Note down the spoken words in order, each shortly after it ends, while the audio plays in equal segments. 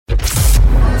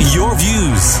Your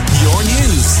views, your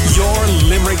news, your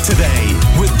Limerick Today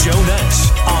with Joe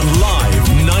Nash on Live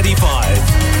 95.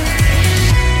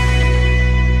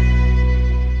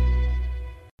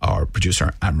 Our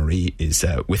producer Anne-Marie is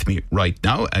with me right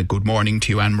now. Good morning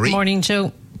to you, Anne-Marie. Morning,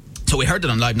 Joe. So we heard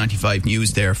it on Live 95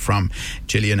 News there from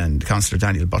Gillian and Councillor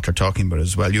Daniel Butler talking about it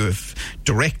as well. You have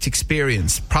direct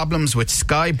experience, problems with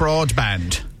Sky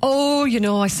broadband. Oh,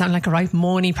 I sound like a right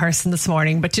moany person this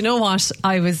morning, but you know what?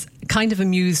 I was kind of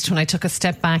amused when I took a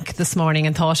step back this morning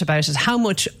and thought about it, how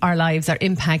much our lives are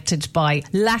impacted by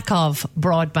lack of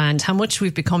broadband, how much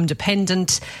we've become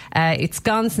dependent. It's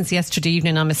gone since yesterday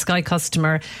evening. I'm a Sky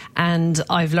customer and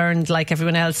I've learned, like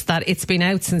everyone else, that it's been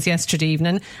out since yesterday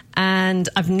evening, and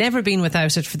I've never been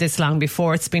without it for this long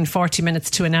before. It's been 40 minutes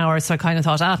to an hour, so I kind of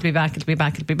thought, it'll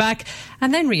be back,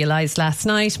 and then realised last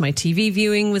night my TV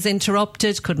viewing was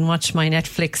interrupted, couldn't watch my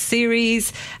Netflix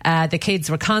series. The kids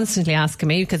were constantly asking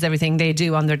me, because everything they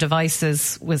do on their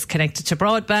devices was connected to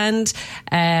broadband.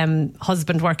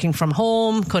 Husband working from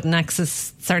home, couldn't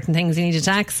access certain things he needed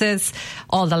to access.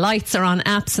 All the lights are on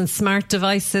apps and smart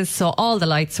devices, so all the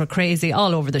lights were crazy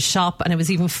all over the shop. And it was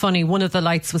even funny, one of the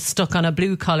lights was stuck on a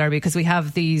blue colour, because we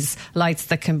have these lights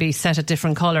that can be set at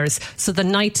different colours. So the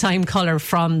nighttime colour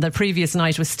from the previous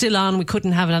night was still on. We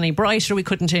couldn't have it any brighter, we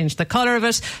couldn't change the colour of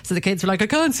it. So the kids were like, I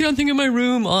can't see anything in my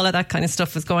room. All of that kind of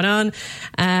stuff was going on.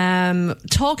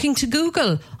 Talking to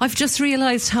Google, I've just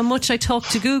realised how much I talk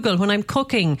to Google when I'm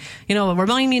cooking.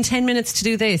 Remind me in 10 minutes to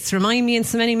do this, remind me in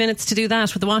so many minutes to do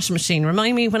that with the washing machine,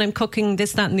 remind me when I'm cooking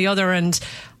this, that and the other. And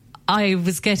I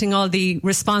was getting all the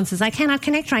responses, I cannot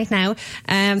connect right now.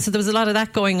 So there was a lot of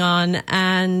that going on.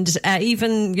 And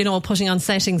even, putting on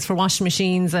settings for washing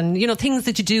machines and, things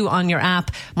that you do on your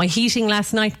app. My heating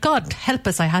last night, God help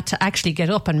us, I had to actually get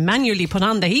up and manually put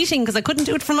on the heating because I couldn't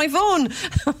do it from my phone.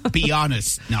 Be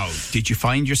honest now, did you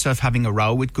find yourself having a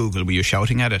row with Google? Were you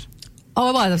shouting at it?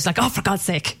 Oh, well, I was like, oh, for God's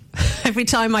sake. Every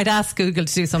time I'd ask Google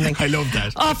to do something. I love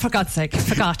that. Oh, for God's sake, I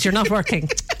forgot, you're not working.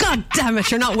 God damn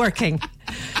it, you're not working.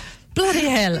 Bloody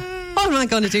hell. What am I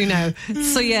going to do now?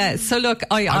 So look,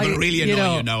 I will really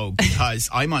annoy you now, because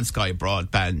I'm on Sky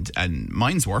broadband and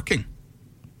mine's working.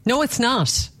 No, it's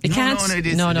not. It can't. No, it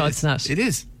is. It's not. It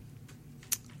is.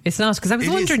 It's not, because I was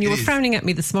wondering, you were frowning at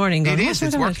me this morning. Going,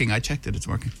 it's working. I checked it, it's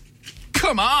working.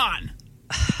 Come on!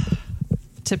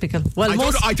 Typical. Well,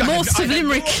 most of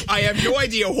Limerick. I have no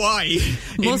idea why.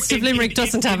 Most of Limerick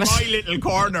doesn't have it. In my little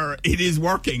corner, it is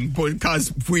working,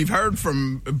 because we've heard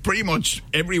from pretty much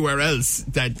everywhere else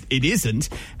that it isn't.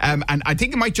 And I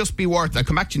think it might just be worth, I'll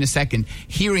come back to you in a second,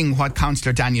 hearing what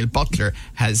Councillor Daniel Butler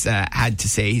has had to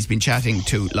say. He's been chatting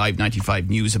to Live 95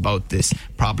 News about this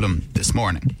problem this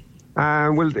morning.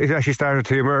 Well, it actually started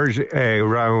to emerge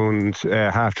around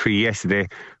 3:30 yesterday,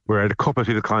 where a couple of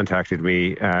people contacted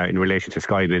me in relation to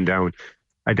Sky being down.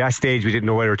 At that stage, we didn't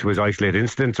know whether it was isolated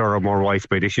incidents or a more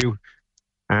widespread issue.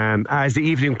 As the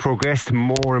evening progressed,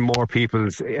 more and more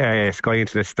people's Sky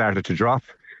internet started to drop.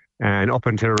 And up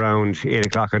until around 8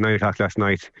 o'clock or 9 o'clock last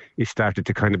night, it started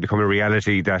to kind of become a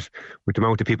reality that with the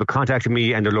amount of people contacting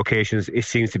me and their locations, it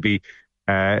seems to be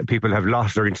people have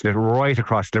lost their internet right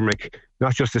across Limerick,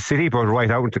 not just the city, but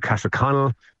right out into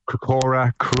Castleconnell,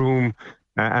 Crocora, Croom,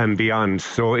 and beyond.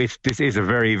 So this is a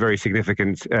very, very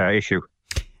significant issue.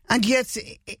 And yet,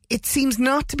 it seems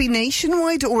not to be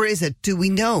nationwide, or is it? Do we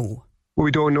know? Well,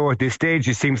 we don't know at this stage.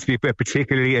 It seems to be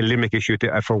particularly a Limerick issue,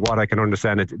 for what I can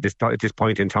understand at this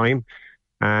point in time.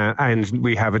 And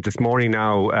we have it this morning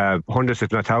now, hundreds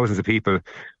if not thousands of people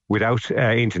without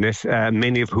internet,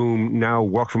 many of whom now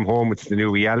work from home. It's the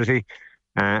new reality,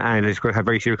 and it's going to have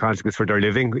very serious consequences for their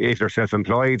living if they're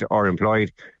self-employed or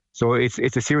employed. So it's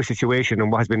a serious situation,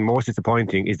 and what has been most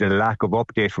disappointing is the lack of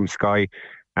update from Sky.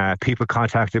 People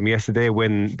contacted them yesterday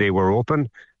when they were open,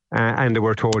 and they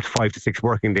were told 5 to 6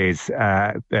 working days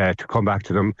to come back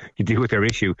to them to deal with their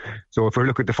issue. So if we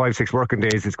look at the 5-6 working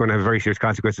days, it's going to have very serious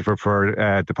consequences for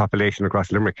the population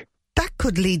across Limerick. That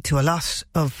could lead to a lot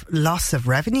of loss of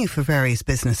revenue for various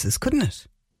businesses, couldn't it?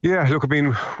 Yeah, look, I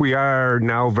mean, we are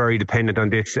now very dependent on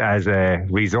this as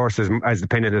resources, as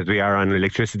dependent as we are on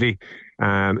electricity.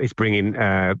 It's bringing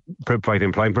providing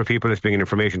employment for people. It's bringing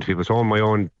information to people's home. My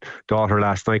own daughter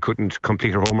last night couldn't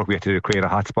complete her homework. We had to create a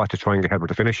hotspot to try and help her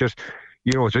to finish it.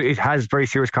 So it has very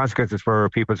serious consequences for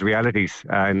people's realities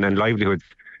and livelihoods.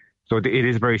 So it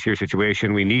is a very serious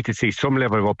situation. We need to see some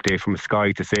level of update from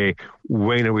Sky to say,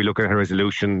 when are we looking at a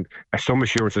resolution? Some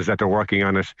assurances that they're working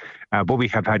on it. But we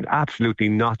have had absolutely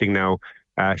nothing now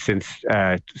since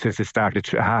it started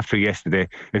 3:30 yesterday,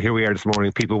 and here we are this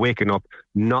morning. People waking up,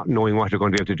 not knowing what they're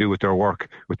going to be able to do with their work,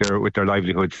 with their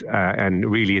livelihoods, and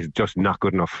really is just not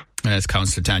good enough. As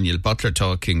Councillor Daniel Butler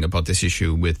talking about this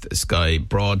issue with Sky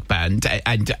Broadband,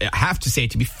 and I have to say,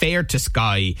 to be fair to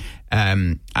Sky,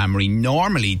 Amory,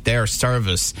 normally their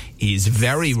service is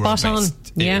very spot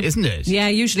robust, on, isn't it? Yeah,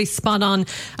 usually spot on.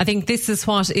 I think this is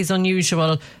what is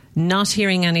unusual, not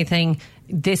hearing anything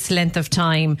this length of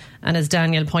time, and as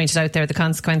Daniel pointed out there, the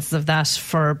consequences of that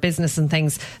for business and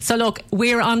things. So look,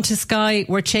 we're on to Sky,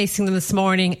 we're chasing them this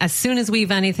morning. As soon as we've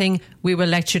anything, we will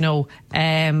let you know,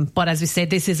 but as we say,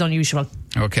 this is unusual.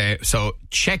 Okay, so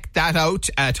check that out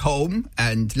at home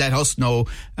and let us know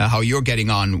how you're getting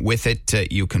on with it.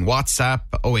 You can WhatsApp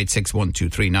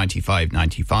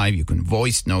 086-123-9595. You can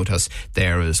voice note us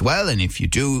there as well, and if you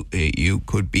do, you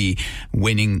could be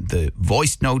winning the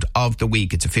voice note of the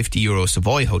week. It's a €50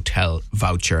 Savoy Hotel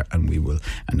voucher, and we will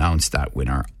announce that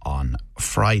winner on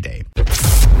Friday.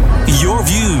 Your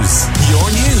views,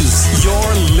 your news,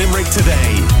 your Limerick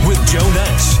Today with Joe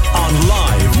Nash on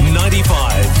Live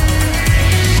 95.